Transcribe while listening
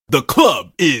The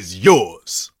club is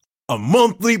yours. A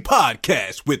monthly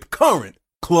podcast with current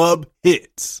club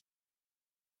hits.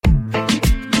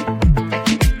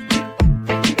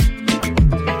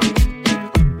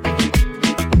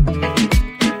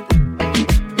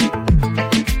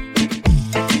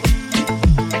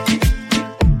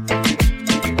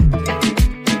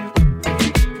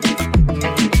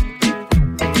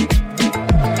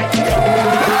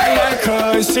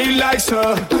 She likes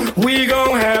her, we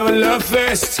gon' have a love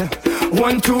fest.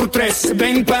 1, 2, 3,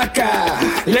 ven pa'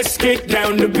 acá. Let's get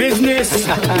down to business.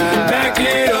 Back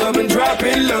it up and drop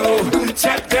it low.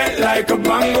 Tap that like a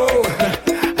bongo.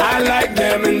 I like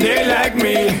them and they like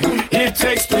me. It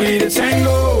takes 3 to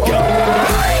tango.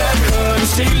 I like her and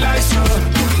she likes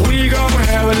her. We gon'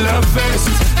 have a love fest.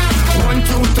 1,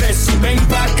 2, 3, ven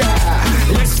pa' acá.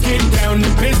 Let's get down to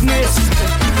business.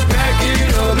 Back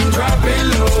it up and drop it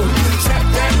low. Tap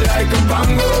that like a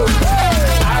bongo.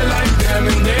 I like them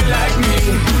and they like me.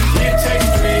 It takes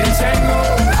 3 to tango.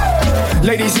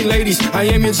 Ladies and ladies, I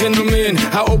am your gentleman.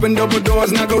 I opened up the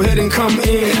doors, now go ahead and come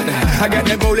in. I got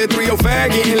that bowl at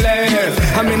 305 getting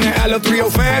laugh. I'm in the aisle of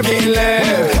 305 getting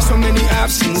laugh. So many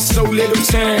options, so little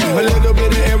time. A little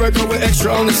bit of Erica with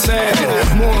extra on the side.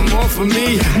 More and more for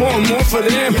me, more and more for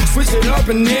them. Switch it up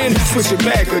and then switch it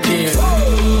back again.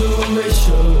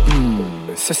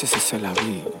 C'est la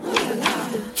vie.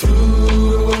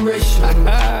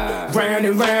 Round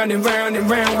and round and round and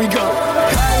round we go.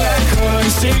 I like her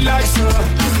and she likes her.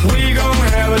 We gon'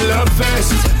 have a love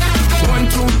fest. 1,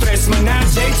 2, 3,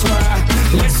 menage a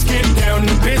trois. Let's get down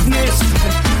to business.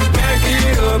 Back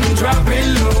it up and drop it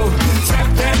low. Tap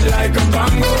that like a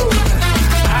bongo.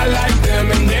 I like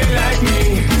them and they like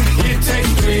me. It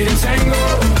takes 3 to tango.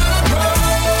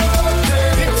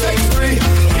 It takes 3.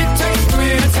 It takes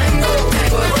 3 to tango.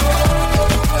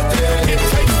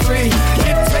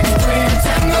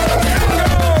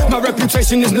 My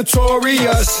reputation is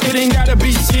notorious. It ain't gotta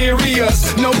be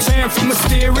serious. No time for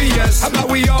mysterious. How about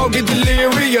we all get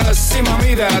delirious? Sí,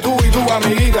 mamita, tú y tu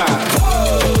amiguita.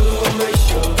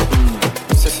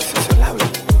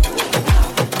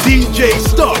 DJ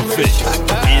Starfish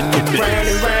in the mix. Round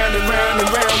and round and round and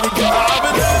round we go.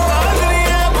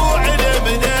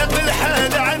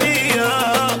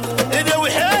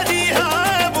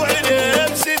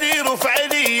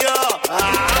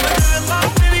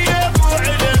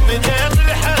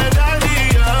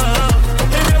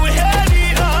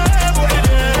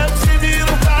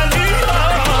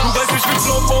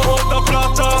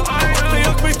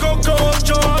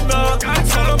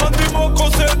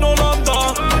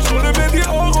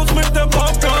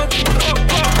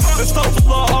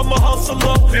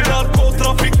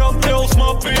 Narkotrafikante aus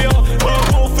Mafia.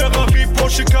 Bravo, Ferrari,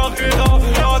 Porsche, Carrera.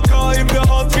 AK in der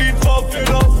Hand wie ein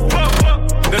Fahrführer.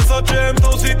 Desser James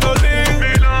aus Italien.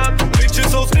 Milan.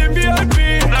 Bitches aus dem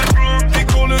VIP. Die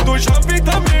Kohle durch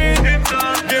Amphetamin.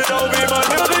 Genau wie man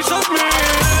hört, ich hab mich.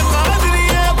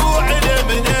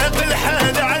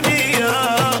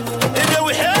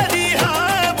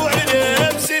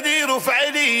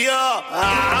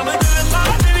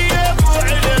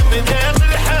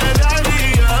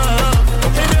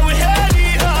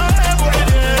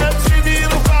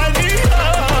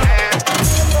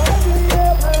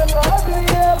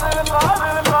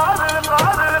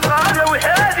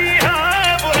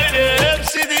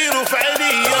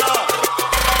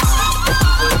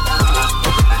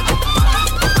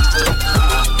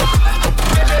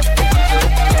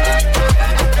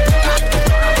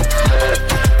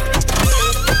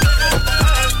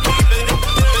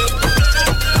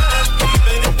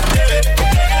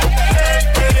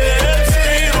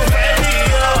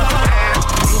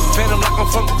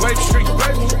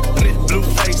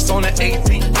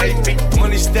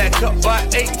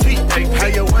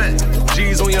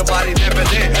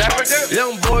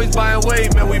 Young boys buying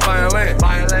wave, man, we buying land.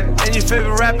 And your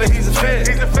favorite rapper, he's a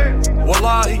fan.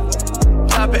 Wallahi,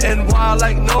 top it NY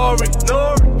like Nori.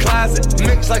 Classic,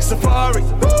 mix like Safari.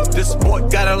 This boy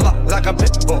got a lot like a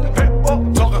pit bull.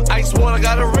 Talking ice water,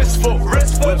 got a wrist full.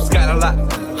 Whips got a lot,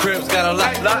 cribs got a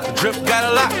lot, drip got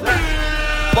a lot.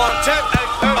 Montana,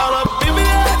 all up.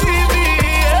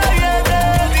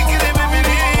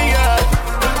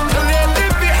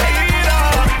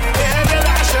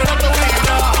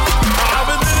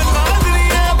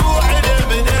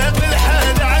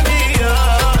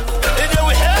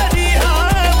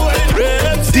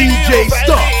 DJ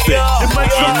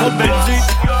Starfish in the mix.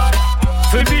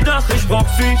 Für die Nacht, ich brauch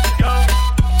viel.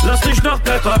 Lass dich nach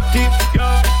Bett aktiv.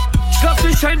 Schlaf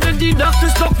dich ein, denn die Nacht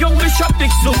ist noch jung, ich hab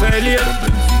nichts zu verlieren.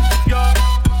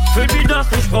 Für die Nacht,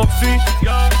 ich brauch viel.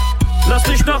 Lass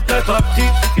dich nach Bett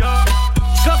aktiv.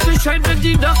 Schlaf nicht ein, wenn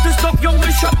die Nacht ist doch jung,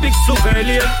 ich hab nichts zu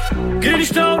verlieren. Geh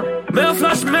nicht down, mehr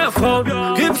Flaschen, mehr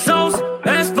Frauen. Gib's aus,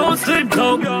 es bei uns den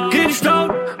Traum. Geh nicht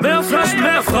down, mehr Flaschen,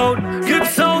 mehr Frauen.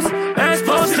 Gib's aus, es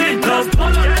bei uns den Traum.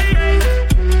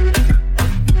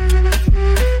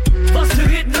 Was für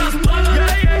Reden das Baller?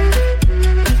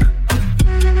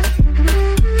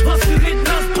 Was für Reden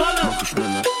das Baller? Mach ich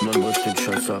schneller, nein, richt den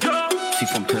Scheiß ab. Zieh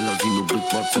vom Teller, sieh nur Big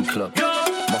Box im Club.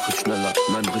 Mach ich schneller,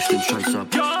 nein, richt den Scheiß ab.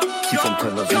 Zieh vom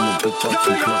Teller, sieh nur Big Box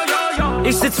im Club.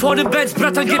 Ich sitz vor dem Benz,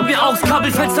 Brattern, gib mir aus.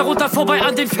 Kabelfenster runter, vorbei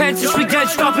an den Fans. Ich will Geld,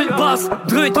 stapeln Bass.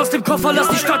 Dreht aus dem Koffer, lass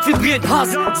die Stadt vibrieren. Hass,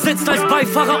 sitzt als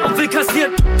Beifahrer und will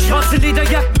kassieren. Schwarze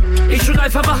Lederjacken, ich und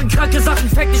Alpha machen kranke Sachen.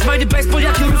 Fact nicht meine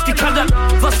Baseballjacke, ruft die Kander.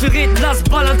 Was für Reden, lass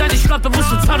ballern, deine Schlappe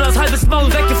musst du zahlen. Das halbes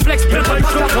Maul weggeflext, bleib ein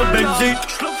Schluck von Benzin.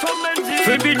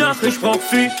 Film mir nach, ich brauch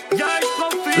viel.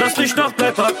 Lass dich nach,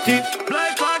 bleib aktiv.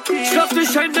 Schlaf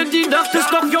nicht ein, denn die Nacht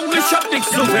ist noch jung, ich hab nichts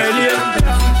zu verlieren.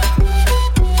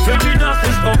 Für die Nacht,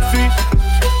 ich brauch viel.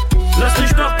 Lass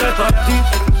dich nach, bleib aktiv.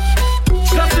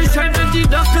 Schlaf nicht ein, denn die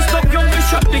Nacht ist noch jung,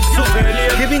 ich hab nichts zu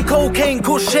verlieren. Gib ihn Cocaine,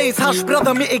 Kuss, Chase, Hasch,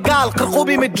 Brother, mir egal.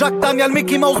 Krobi mit Jack, Daniel,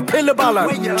 Mickey Maus, Pille ballern.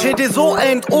 GD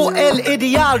and OL,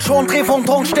 ideal. Schon Dreh vom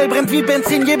Tankstell, brennt wie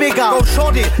Benzin, je egal. Oh,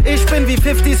 Shorty, ich bin wie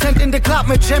 50 Cent in the Club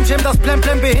mit Jam, das Plem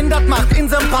behindert macht.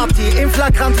 Insam Party, im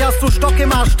Flagranti hast du Stock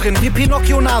im Arsch drin, wie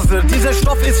Pinocchio-Nase. Dieser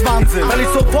Stoff ist Wahnsinn, weil ich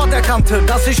sofort erkannte,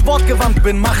 dass ich wortgewandt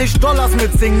bin. Mach ich Dollars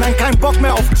mit Singen, nein, kein Bock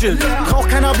mehr auf Chill. Brauch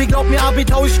kein Abi, glaub mir, Abi,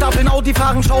 tau ich Stab in Audi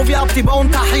fahren, schau wie ab, die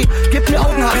bauen Tachi, gib mir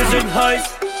Augenhass. Wir sind heiß,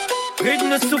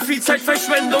 reden ist zu viel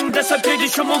Zeitverschwendung, deshalb dreh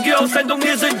dich um und geh auf Sendung,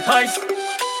 wir sind heiß.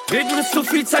 Reden ist zu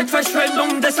viel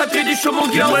Zeitverschwendung, deshalb dreh dich um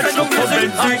und geh auf Sendung, wir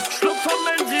sind heiß.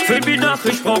 Film mir nach,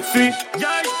 ich brauch viel.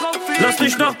 Lass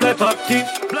dich nach, bleib aktiv.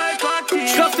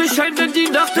 Schlaf dich ein, denn die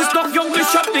Nacht ist noch jung,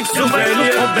 ich hab nichts zu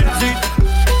verlieren.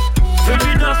 Film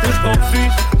mir nach, ich brauch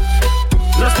viel.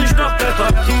 Lass dich nach, bleib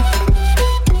aktiv.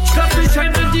 Schlaf dich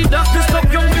ein, denn die Nacht ist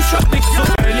noch jung, ich hab nichts zu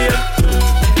verlieren.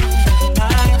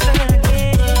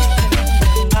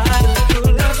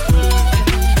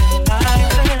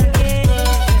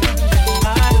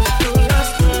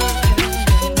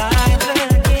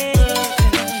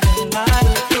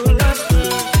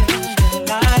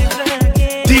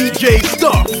 DJ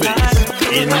Starface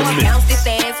in the mix. Bounce this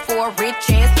ass for a rich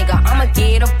ass nigga. I'ma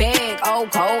get a bag, oh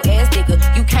cold ass nigga.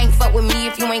 You can't fuck with me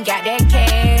if you ain't got that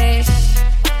cash.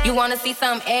 You wanna see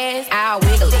some ass? I'll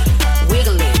wiggle it,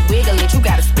 wiggle it, wiggle it. You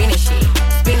gotta spin it shit,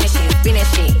 spin it shit, spin it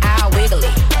shit. I'll wiggle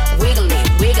it, wiggle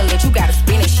it, wiggle it. You gotta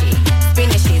spin it shit, spin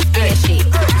it shit, spin it shit.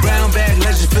 Brown bag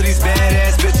legends for these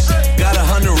badass bitches. Got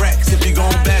 100 racks if you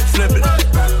gon' back flip it.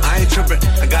 I ain't trippin',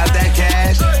 I got that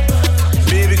cash.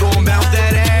 Baby gon' bounce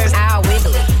that ass. I'll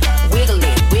wiggle it, wiggle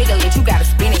it, wiggle it. You gotta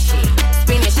spin it shit,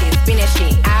 spin it shit, spin it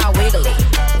shit. I'll wiggle it,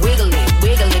 wiggle it,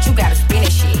 wiggle it. You gotta spin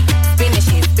it shit, spin it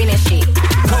shit, spin it shit.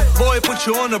 Coke boy, put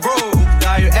you on the road.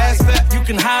 Got your ass fat, you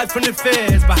can hide from the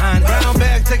feds. Behind brown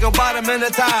bag, take a bottom and a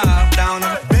top down.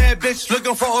 Bad bitch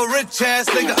looking for a rich ass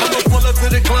nigga. I'ma pull up to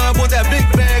the club with that big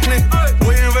bag, nigga.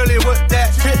 We ain't really with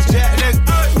that chit chat, nigga.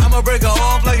 I'ma break her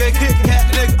off like a Kit Kat,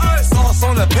 nigga. Sauce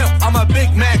on the pimp, I'm a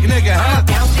Big Mac, nigga. I'ma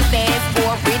bounce this ass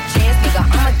for a rich ass nigga.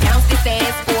 I'ma bounce this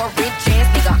ass for a rich ass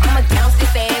nigga. I'ma bounce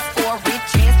this ass for a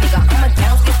rich ass nigga. I'ma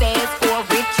bounce this ass for a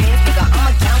rich ass nigga.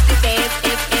 I'ma bounce this ass.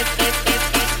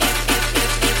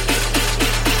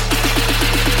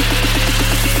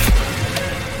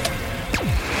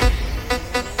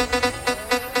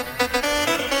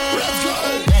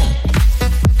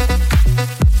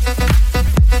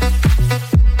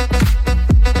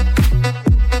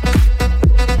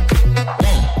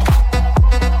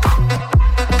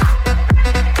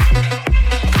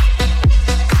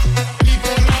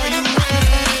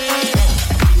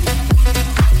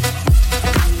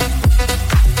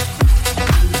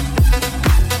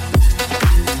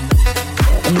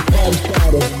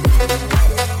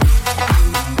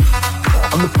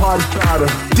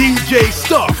 DJ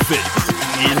Starface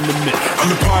in the mix. I'm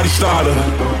the party starter.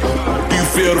 Do you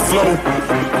feel the flow?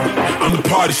 I'm the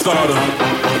party starter.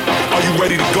 Are you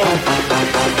ready to go?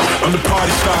 I'm the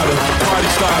party starter. Party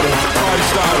starter. Party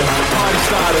starter. Party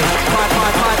starter.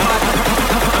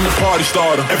 I'm the party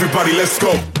starter. Everybody, let's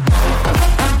go.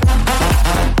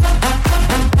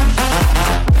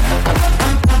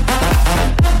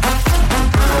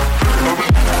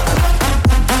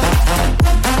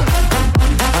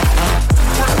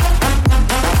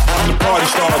 Party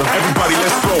starter. Everybody,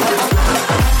 let's go.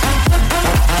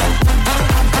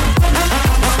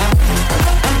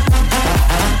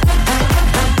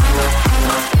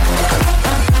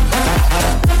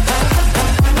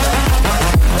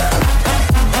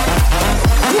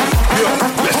 Yeah,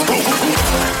 let's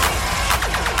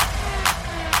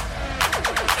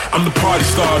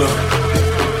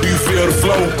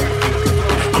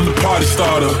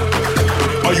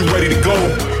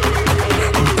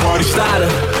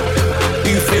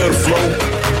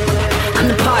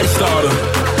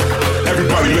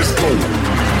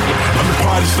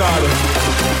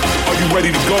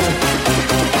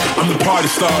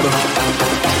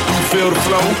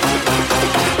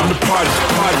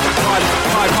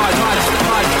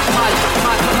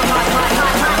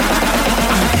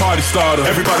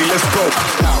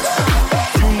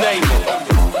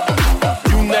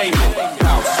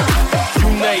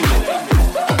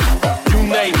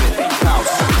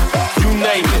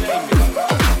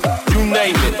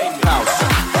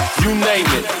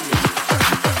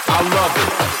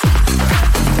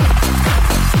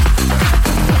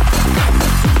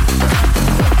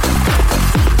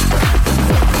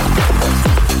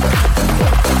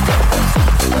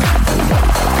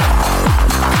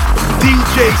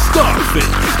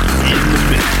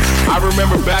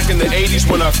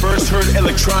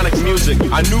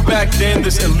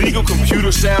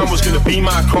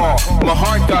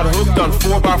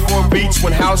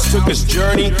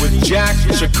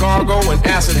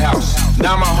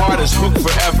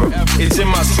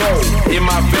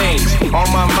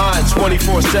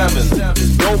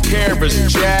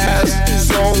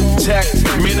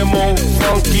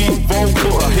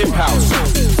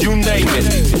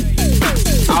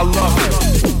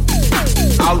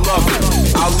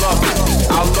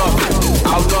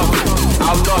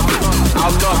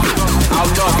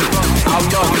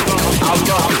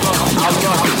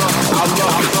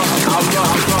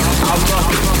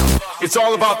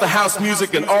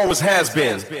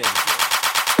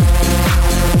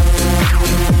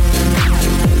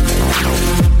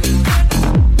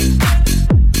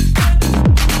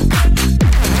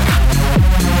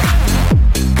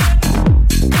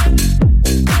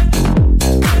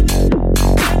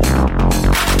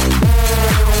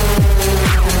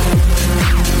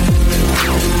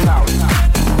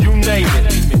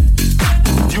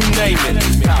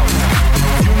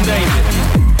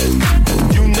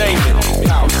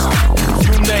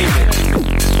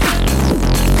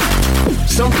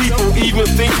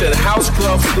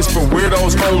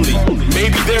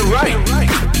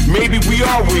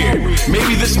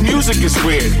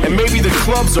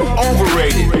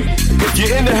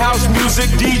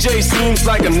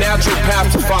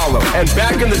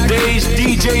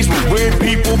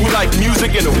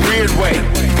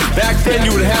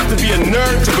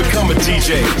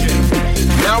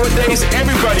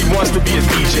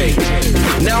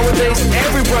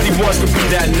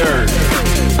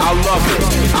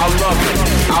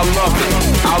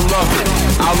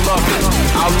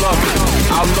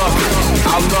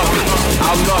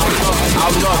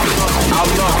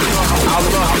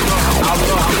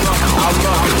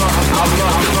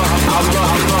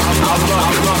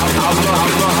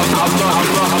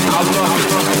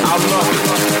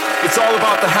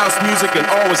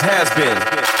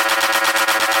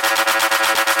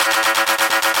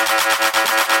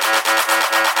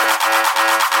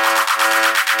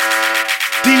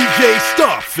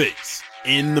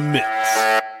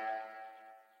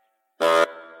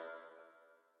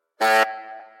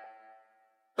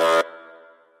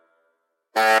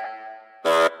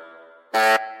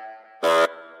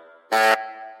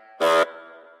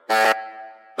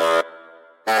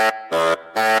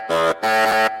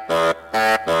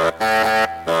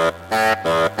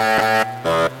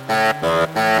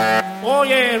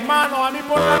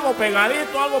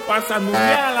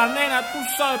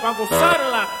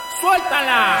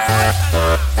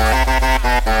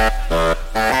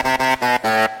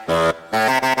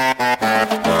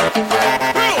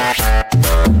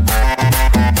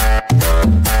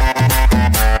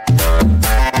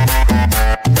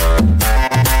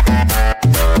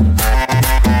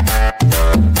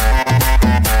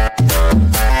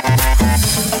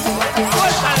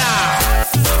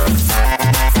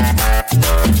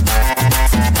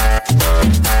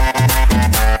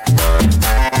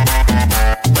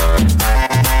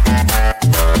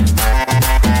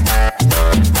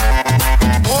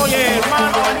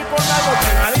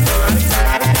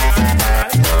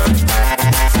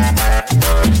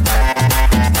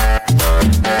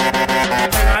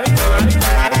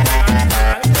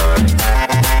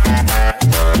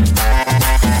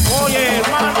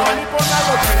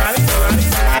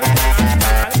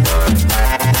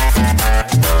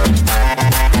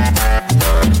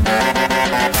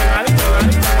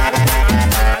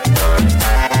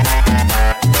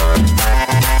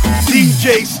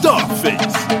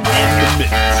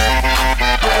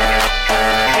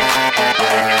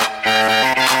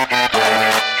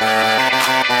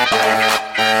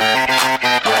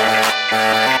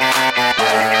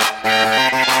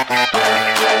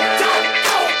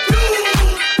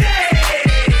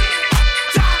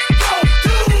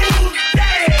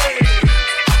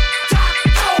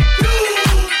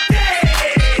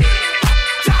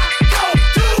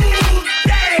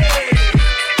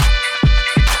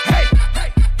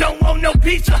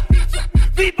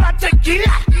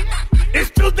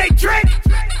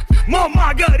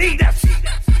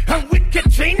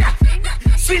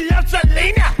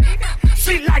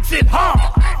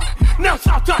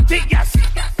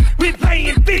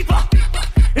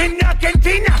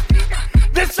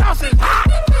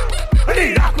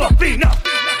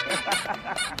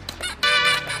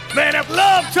Man, I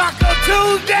love Taco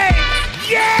Tuesday.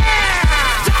 Yeah!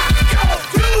 Taco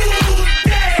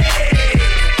Tuesday.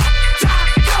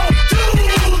 Taco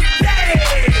Tuesday.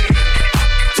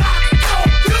 Taco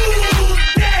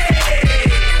Tuesday.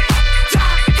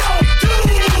 Taco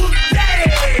Tuesday.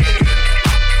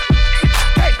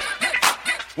 Hey,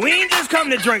 we ain't just come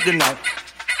to drink tonight.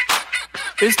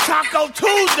 It's Taco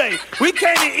Tuesday. We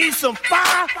came to eat some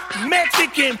fire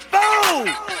Mexican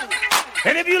food.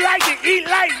 And if you like to eat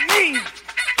like me,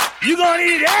 you gonna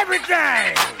eat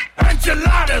everything.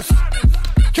 Enchiladas,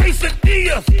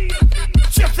 quesadillas,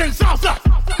 chips and salsa.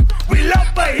 We love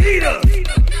fajitas,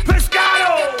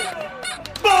 pescado,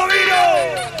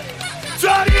 burrito,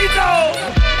 chorizo,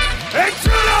 and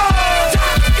churros.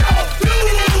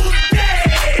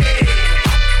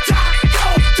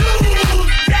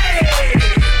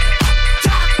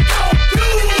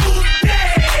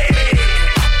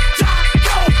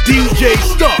 DJ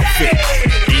Starfish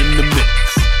in the mix.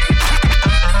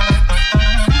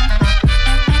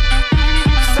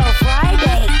 So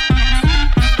Friday,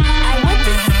 I went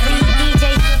to see DJ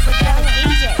Superstar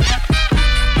DJ.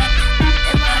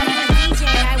 And while he was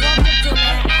DJing, I walked up to him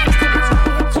and I asked him to take a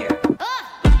picture.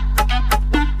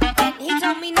 And he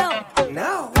told me no.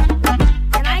 No.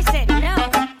 And I said no.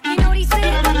 You know what he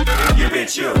said? You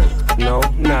bitch you. No,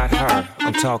 not her.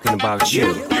 I'm talking about you.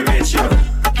 You bitch you.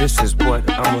 This is what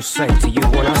I'ma say to you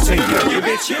when I say you. You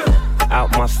bitch you.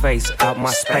 Out my face, out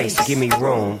my space, give me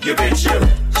room. You bitch you.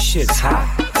 Shit's hot,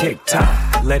 tick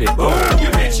tock, let it boom. You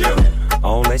bitch you.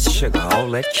 All that sugar, all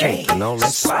that cake, and all that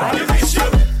You spice. bitch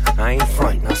you. I ain't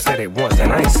frontin', I said it once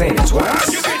and I ain't saying it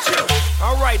twice. You bitch you.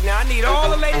 All right, now I need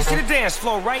all the ladies to the dance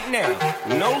floor right now.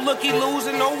 No looky-loos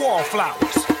and no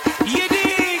wallflowers. You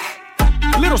dig?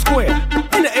 Little square,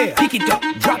 in the air, pick it up,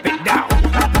 drop it down.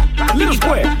 Little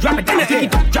square, drop it down, in the air,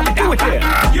 drop it down.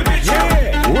 You bitch you.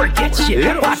 Yeah, work that shit,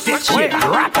 pop that shit,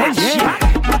 rock that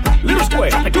shit. Little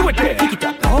square, do it there, pick it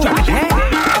up, drop it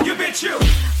down. You bitch you.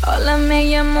 Hola,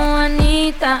 me llamo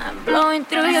Anita. I'm blowing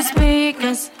through your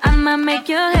speakers. I'ma make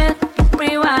your head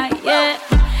rewind, yeah.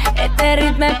 Este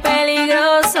ritmo es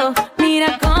peligroso.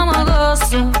 Mira cómo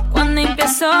gozo cuando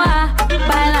empiezo a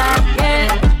bailar, yeah.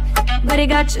 But it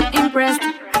got you impressed.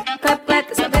 Clap, clap,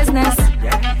 it's a business.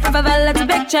 From favela to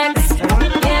big checks,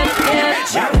 yeah,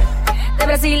 yeah. De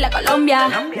Brasil a Colombia,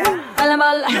 hola,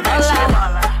 hola,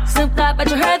 hola. Snoop Dogg, but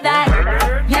you heard that,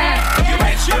 yeah.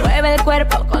 Mueve el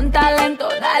cuerpo con talento,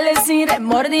 dale sin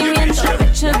remordimiento.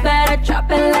 Bitch, you better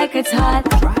drop it like it's hot.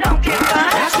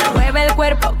 Mueve el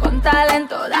cuerpo con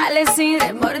talento, dale sin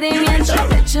remordimiento.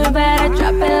 Bitch, you better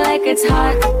drop it like it's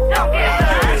hot.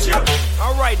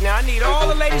 All right, now I need all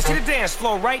the ladies to the dance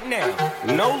floor right now.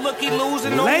 No looky-loos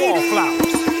and no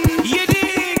wallflowers. You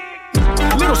dig?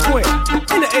 Little square,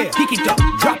 in the air, pick it up,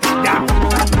 drop it down.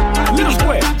 Little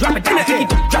square, drop it down, in the air,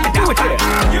 drop it down. Do it there.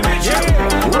 Yeah,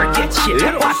 work that shit,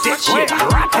 pop that shit,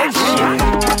 rock that shit.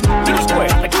 Little square,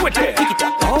 do it there, pick it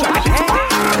up, drop it down.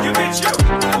 You bitch you.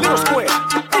 Little square,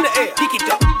 in the air, pick it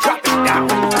up, drop it down.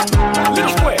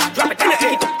 Little square, drop it down, in the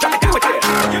air, drop it down.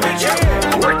 You bitch you.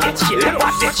 Work that shit,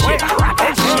 pop that shit, rock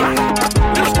that shit.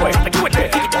 Little square, do it there,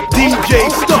 pick it up. DJ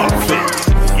Starfish.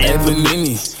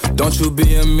 Evanini, don't you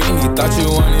be a meanie. Thought you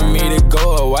wanted me to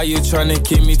go, why you tryna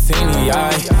keep me teeny?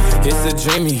 It's a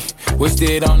dreamy, wished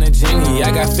it on a genie.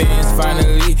 I got fans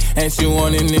finally, and you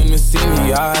wanting them to see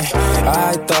me.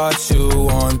 I thought you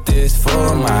want this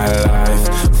for my life,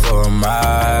 for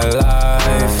my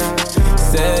life.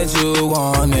 Said you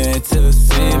wanted to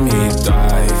see me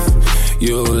thrive.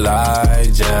 You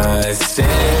lied, just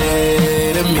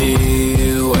say to me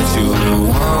what you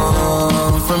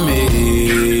want from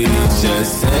me.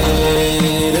 Just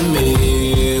say to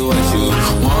me what you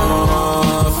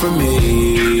want from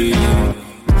me.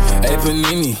 Hey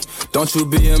Panini, don't you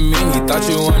be a meanie. Thought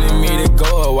you wanted me to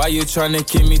go, why you tryna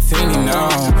keep me teeny now?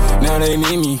 Now they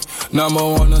need me, number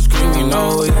one, no screaming.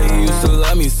 No, yeah, you used to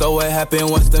love me, so what happened,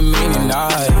 what's the meaning?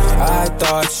 I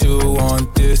thought you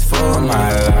want this for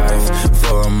my life,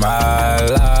 for my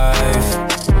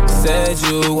life. Said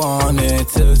you wanted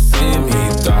to see me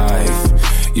thrive.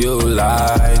 You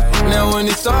lied. Now when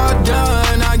it's all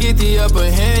done, I get the upper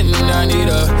hand. I need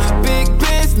a big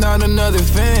bitch, not another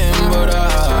fan. But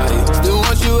I still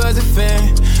want you as a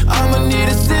fan. I'ma need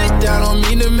to sit down, don't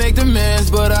mean to make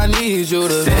demands, but I need you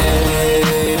to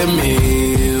say to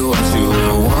me what you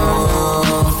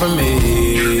want from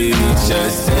me.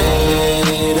 Just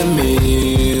say to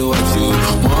me what you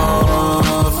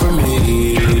want from me.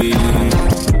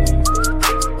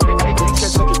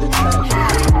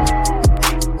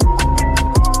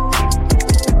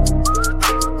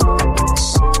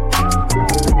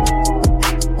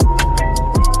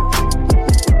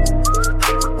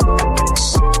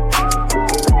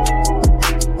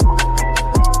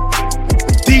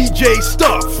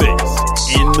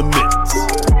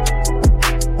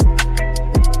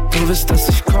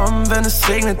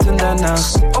 regnet in der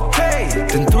Nacht. Okay,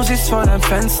 denn du siehst vor deinem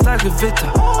Fenster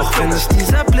Gewitter. Auch wenn dich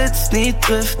dieser Blitz nie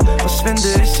trifft, verschwinde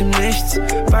ich im Nichts,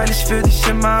 weil ich für dich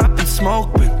immer up in Smoke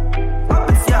bin.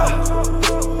 Ja,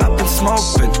 up in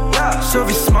Smoke bin, so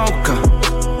wie Smoker.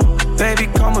 Baby,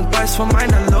 komm und beiß von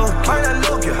meiner Look.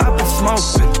 Up in Smoke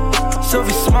bin, so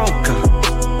wie Smoker.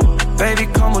 Baby,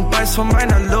 komm und beiß von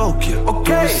meiner Look, yeah.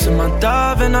 Okay. Du bist immer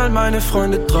da, wenn all meine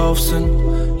Freunde drauf sind.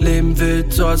 Leben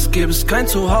wild, so als gäbe es kein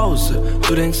Zuhause.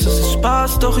 Du denkst, es ist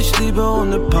Spaß, doch ich liebe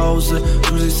ohne Pause.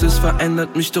 Du siehst, es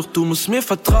verändert mich, doch du musst mir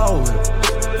vertrauen.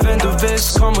 Wenn du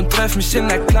willst, komm und treff mich in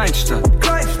der Kleinstadt.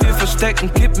 Wir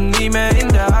verstecken Kippen nie mehr in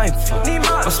der Einfahrt.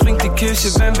 Was bringt die Kirche,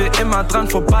 wenn wir immer dran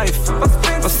vorbeifahren?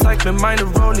 Was zeigt mir meine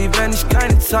Rolli, wenn ich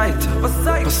keine Zeit hab?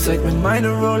 Was zeigt mir meine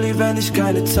Rolli, wenn ich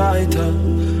keine Zeit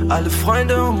hab? Alle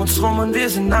Freunde um uns rum und wir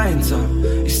sind einsam.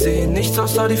 Ich sehe nichts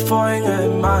außer die Vorhänge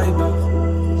im Maybach.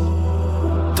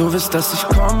 Du wirst, dass ich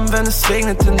komm, wenn es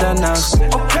regnet in der Nacht.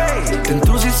 Okay, denn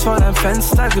du siehst vor deinem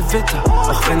Fenster Gewitter.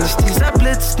 Auch wenn dich dieser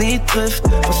Blitz nie trifft,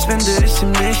 verschwinde ich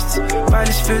im Nichts, weil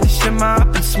ich für dich immer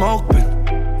up in Smoke bin.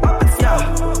 Ja,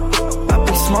 up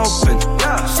in Smoke bin,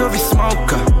 so wie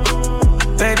Smoker.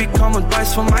 Baby, komm und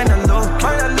beiß von meiner Look.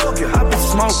 Up in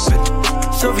Smoke bin,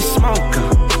 so wie Smoker.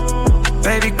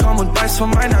 Baby, komm und beiß von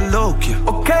meiner Look.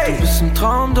 Okay, du bist ein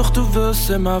Traum, doch du wirst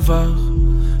immer wach.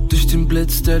 Durch den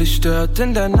Blitz, der dich stört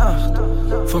in der Nacht.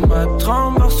 Vom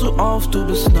Albtraum wachst du auf, du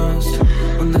bist nass.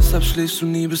 Und deshalb schläfst du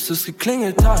nie, bis es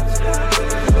geklingelt hat.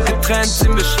 Getrennt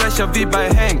sind wir schwächer wie bei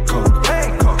Hancock.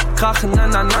 Krachen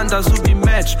aneinander, so wie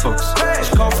Matchbox.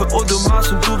 Ich kaufe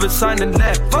Odomas und du willst einen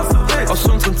Laptop. Aus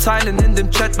unseren Zeilen in dem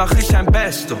Chat mach ich ein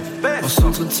Best-of. Aus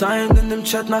unseren Zeilen in dem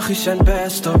Chat mach ich ein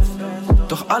Best-of.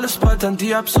 Doch alles prallt an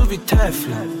dir ab, so wie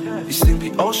Teflon. Ich sing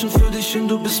wie Ocean für dich und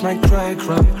du bist mein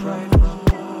Crack-Rap.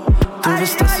 Du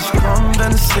wirst, dass ich komm,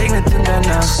 wenn es regnet in der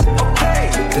Nacht. Okay,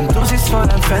 denn du siehst vor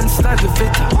deinem Fenster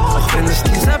Gewitter. Auch wenn dich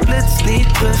dieser Blitz nie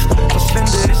trifft,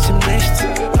 verschwinde ich im Nichts,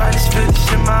 weil ich für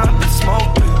dich immer up in Smoke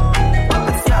bin.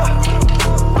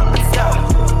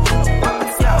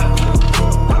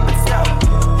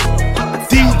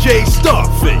 DJ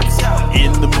Starface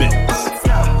in the mix.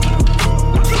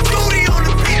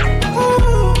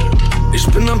 Ich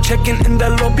bin am Check-in in der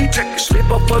Lobby. Schweb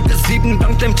auf Folge 7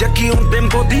 dank dem Jackie und dem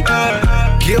Body.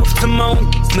 Geh aufs Zimmer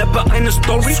und snappe eine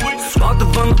Story.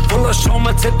 Badewanne voller Schaum,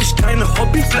 als hätte ich keine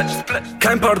Hobbys.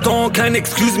 Kein Pardon, kein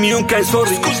Excuse me und kein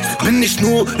Sorry. Bin nicht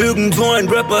nur irgend so ein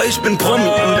Rapper, ich bin Promi.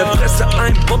 In der Presse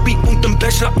ein Bobby und im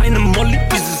Becher eine Molly.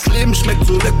 Dieses Leben schmeckt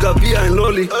so lecker wie ein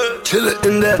Lolli. Chille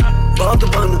in der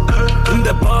Badewanne, in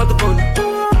der Badewanne.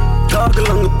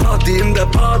 Tagelange Party in der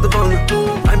Badewanne.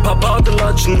 Ein paar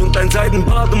Badelatschen und ein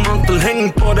Seidenbademantel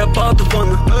hängen vor der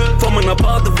Badewanne. Vor meiner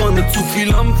Badewanne. Zu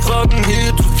viel Anfragen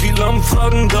hier, zu viel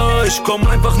Anfragen da. Ich komm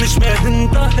einfach nicht mehr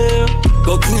hinterher.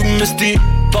 Dort drüben ist die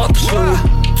Warteschlange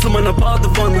zu meiner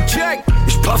Badewanne.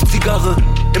 Ich paff Zigarre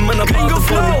in meiner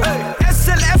Badewanne.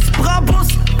 SLS Brabus,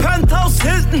 Penthouse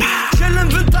Hilton. Chill im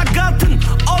Wintergarten,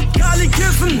 Ort Kali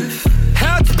Kiffen.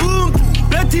 Herzboom,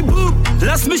 Betty Boop,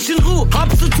 lass mich in Ruhe,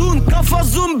 hab zu tun, Koffer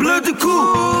Zoom, blöde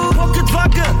Kuh.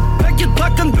 Pocketwacke, Packet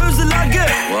packen, böse Lage.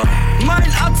 Mein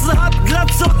Atze hat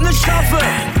Glatze und ne Schafe.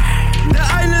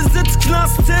 Der eine sitzt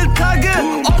Knast, zählt Tage.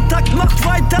 Ortag macht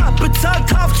weiter,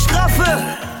 bezahlt Haftstrafe.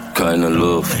 Keine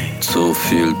Luft, zu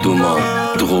viel Dummer.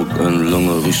 Druck in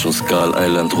Lunge, Richtung Skal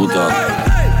Island Ruder.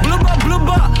 Blubber,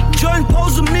 blubber, Joint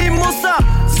Pause, Mimosa,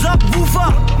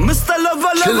 Subwoofer, Mr.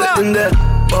 Lover, Chille Lover. in der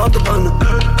Badewanne,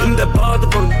 in der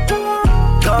Badewanne.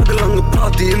 Tagelange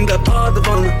Party in der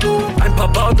Badewanne. Ein paar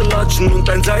Badelatschen und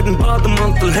ein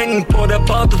Seidenbademantel hängen vor der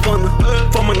Badewanne.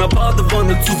 Vor meiner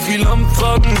Badewanne. Zu viel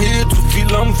Anfragen hier, zu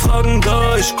viel Anfragen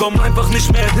da. Ich komm einfach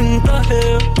nicht mehr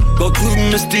hinterher. Dort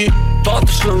drüben ist die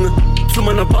Warteschlange zu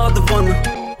meiner Badewanne.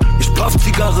 Ich paff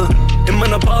Zigarre in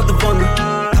meiner Badewanne.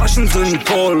 Taschen sind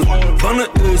voll, Wanne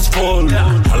ist voll,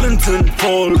 Hallen sind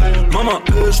voll, Mama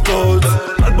ist stolz.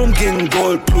 Album ging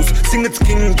Gold plus Singles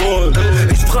ging Gold.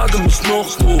 Ich frage mich noch,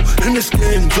 wohin es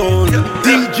gehen soll.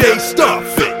 DJ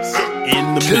Starface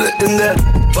in the Chille in der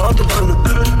Badewanne,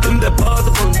 in der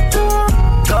Badewanne.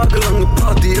 Tagelange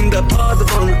Party in der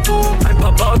Badewanne. Ein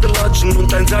paar Badelatschen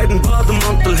und ein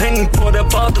Seidenbademantel hängen vor der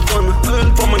Badewanne.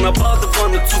 Vor meiner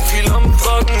Badewanne. Zu viel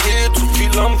Anfragen hier, zu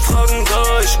viel Anfragen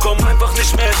da. Ich komm einfach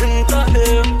nicht mehr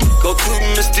hinterher. Dort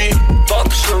drüben ist die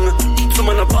Warteschlange zu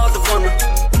meiner Badewanne.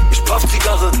 Ich paff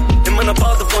Zigarre in meiner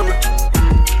Badewanne.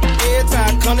 Every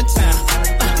time I come to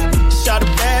town, shot a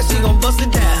bad, she gon' bust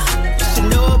it down. You should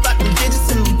know about the digits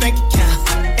in my bank account.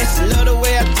 And she love the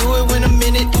way I do it when I'm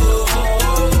in it.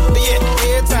 But yeah,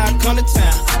 every time I come to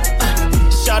town,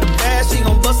 shot a bad, she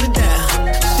gon' bust it down.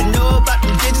 You should know about the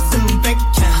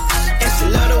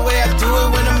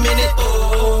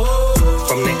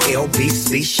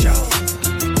LBC show.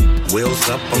 Wheels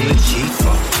up on the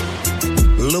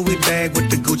G4. Louis bag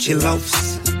with the Gucci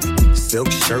loafs.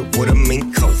 Silk shirt with a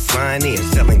mink coat. Flying in,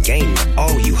 selling game to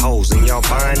all you hoes and y'all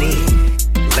buying in.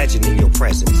 Legend in your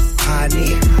presence,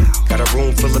 pioneer. Got a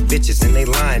room full of bitches and they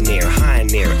lying there, high in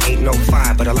there. Ain't no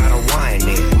fire, but a lot of wine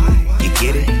there. You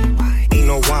get it? Ain't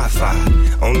no Wi-Fi.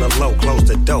 On the low, close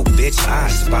the door, bitch, I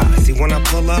spy. See when I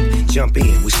pull up, jump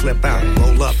in, we slip out.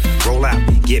 Roll up, roll out,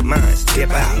 get mines, dip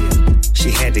out.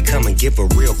 She had to come and give a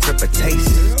real crip a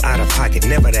taste. Out of pocket,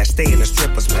 never that, stay in a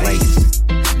stripper's place.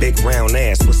 Big round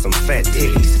ass with some fat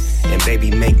titties. And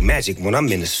baby make magic when I'm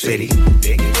in the city.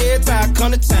 Every time I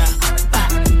come to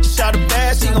town, shot her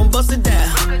bad, she gon' bust it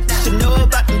down. She know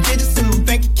about them digits in my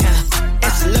bank account.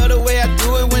 And she love the way I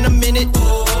do it when I'm in it.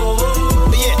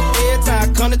 But yeah, every time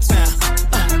I come to town,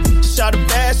 shot her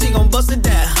bad, she gon' bust it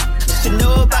down. She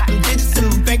know about them digits in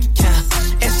my bank account.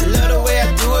 And she love the way I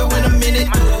do it when I'm in it.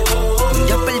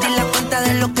 Yo perdí la cuenta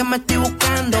de lo que me estoy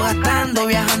buscando, gastando,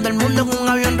 viajando el mundo en un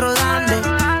avión rodando.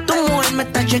 Tu mujer me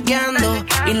está chequeando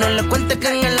y no le cuentes que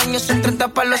en el año son 30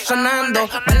 palos sonando.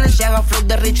 Balenciaga, flow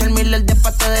de Richard Miller, de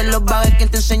parte de los bagues. ¿Quién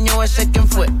te enseñó ese? ¿Quién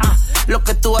fue? Lo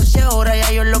que tú haces ahora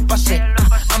ya yo lo pasé.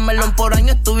 A melón por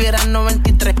año estuviera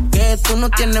 93. Que tú no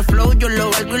tienes flow, yo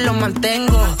lo valgo y lo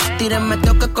mantengo. Tírenme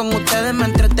toque con ustedes, me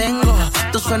entretengo.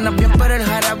 Tú suenas bien, pero el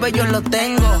jarabe yo lo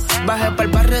tengo. Bajé pa'l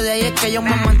barrio, de ahí es que yo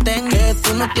me mantengo. Que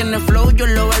tú no tienes flow, yo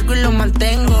lo valgo y lo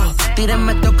mantengo.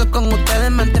 Tírenme toque con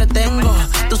ustedes, me entretengo.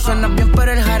 Tú suenas bien,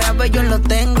 pero el jarabe yo lo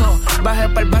tengo. Bajé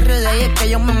pa'l barrio, de ahí es que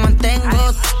yo me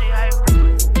mantengo.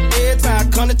 Every time I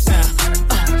come to town,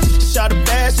 shot her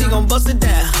bad, she gon' bust it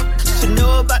down. She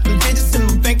know about them digits in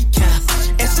my bank account.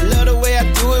 And she love the way I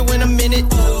do it when I'm in it.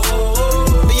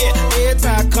 But yeah, every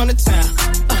time I come to town,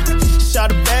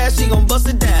 shot her bad, she gon' bust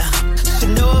it down. She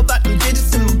know about them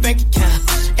digits in my bank account.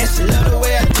 And she love the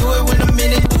way I do it when I'm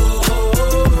in it.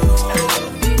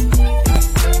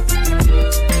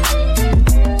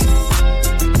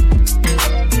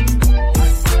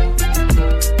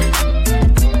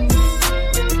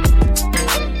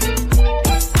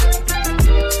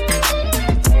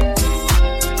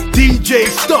 DJ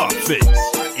Starface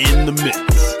in the mix.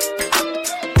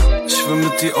 Ich will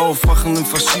mit dir aufwachen in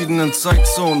verschiedenen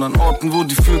Zeitzonen, an Orten, wo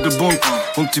die Vögel bunt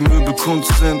und die Möbel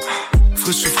Kunst sind.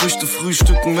 Frische Früchte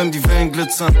frühstücken, wenn die Wellen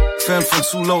glitzern. Fern von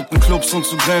zu lauten Clubs und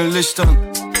zu grellen Lichtern.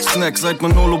 Snack seit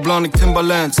Manolo Blahnik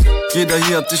Timberlands. Jeder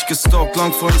hier hat dich gestalkt,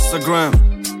 lang vor Instagram.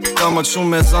 Damals schon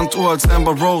mehr Sanduhr als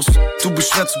Amber Rose. Du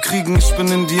bist schwer zu kriegen, ich bin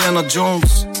Indiana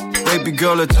Jones.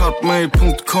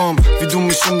 Babygirl@hotmail.com. Wie du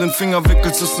mich um den Finger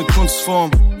wickelst, ist ne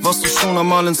Kunstform. Warst du schon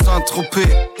einmal in Saint-Tropez?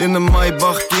 In nem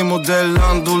Maybach, G-Modell,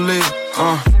 Landaulet.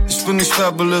 Ich bin nicht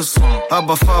fabulous,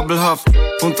 aber fabelhaft.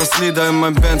 Und das Leder in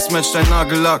meinem Bands matcht dein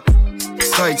Nagellack.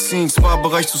 Sightseeing,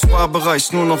 Spa-Bereich zu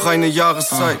Spa-Bereich, nur noch eine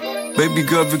Jahreszeit.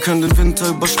 Babygirl, wir können den Winter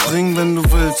überspringen, wenn du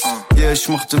willst. Yeah, ich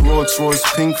mach den Rolls Royce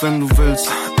pink, wenn du willst.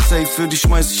 Safe für dich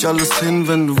schmeiß ich alles hin,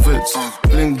 wenn du willst.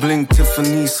 Bling, bling,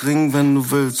 Tiffany's Ring, wenn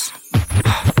du willst.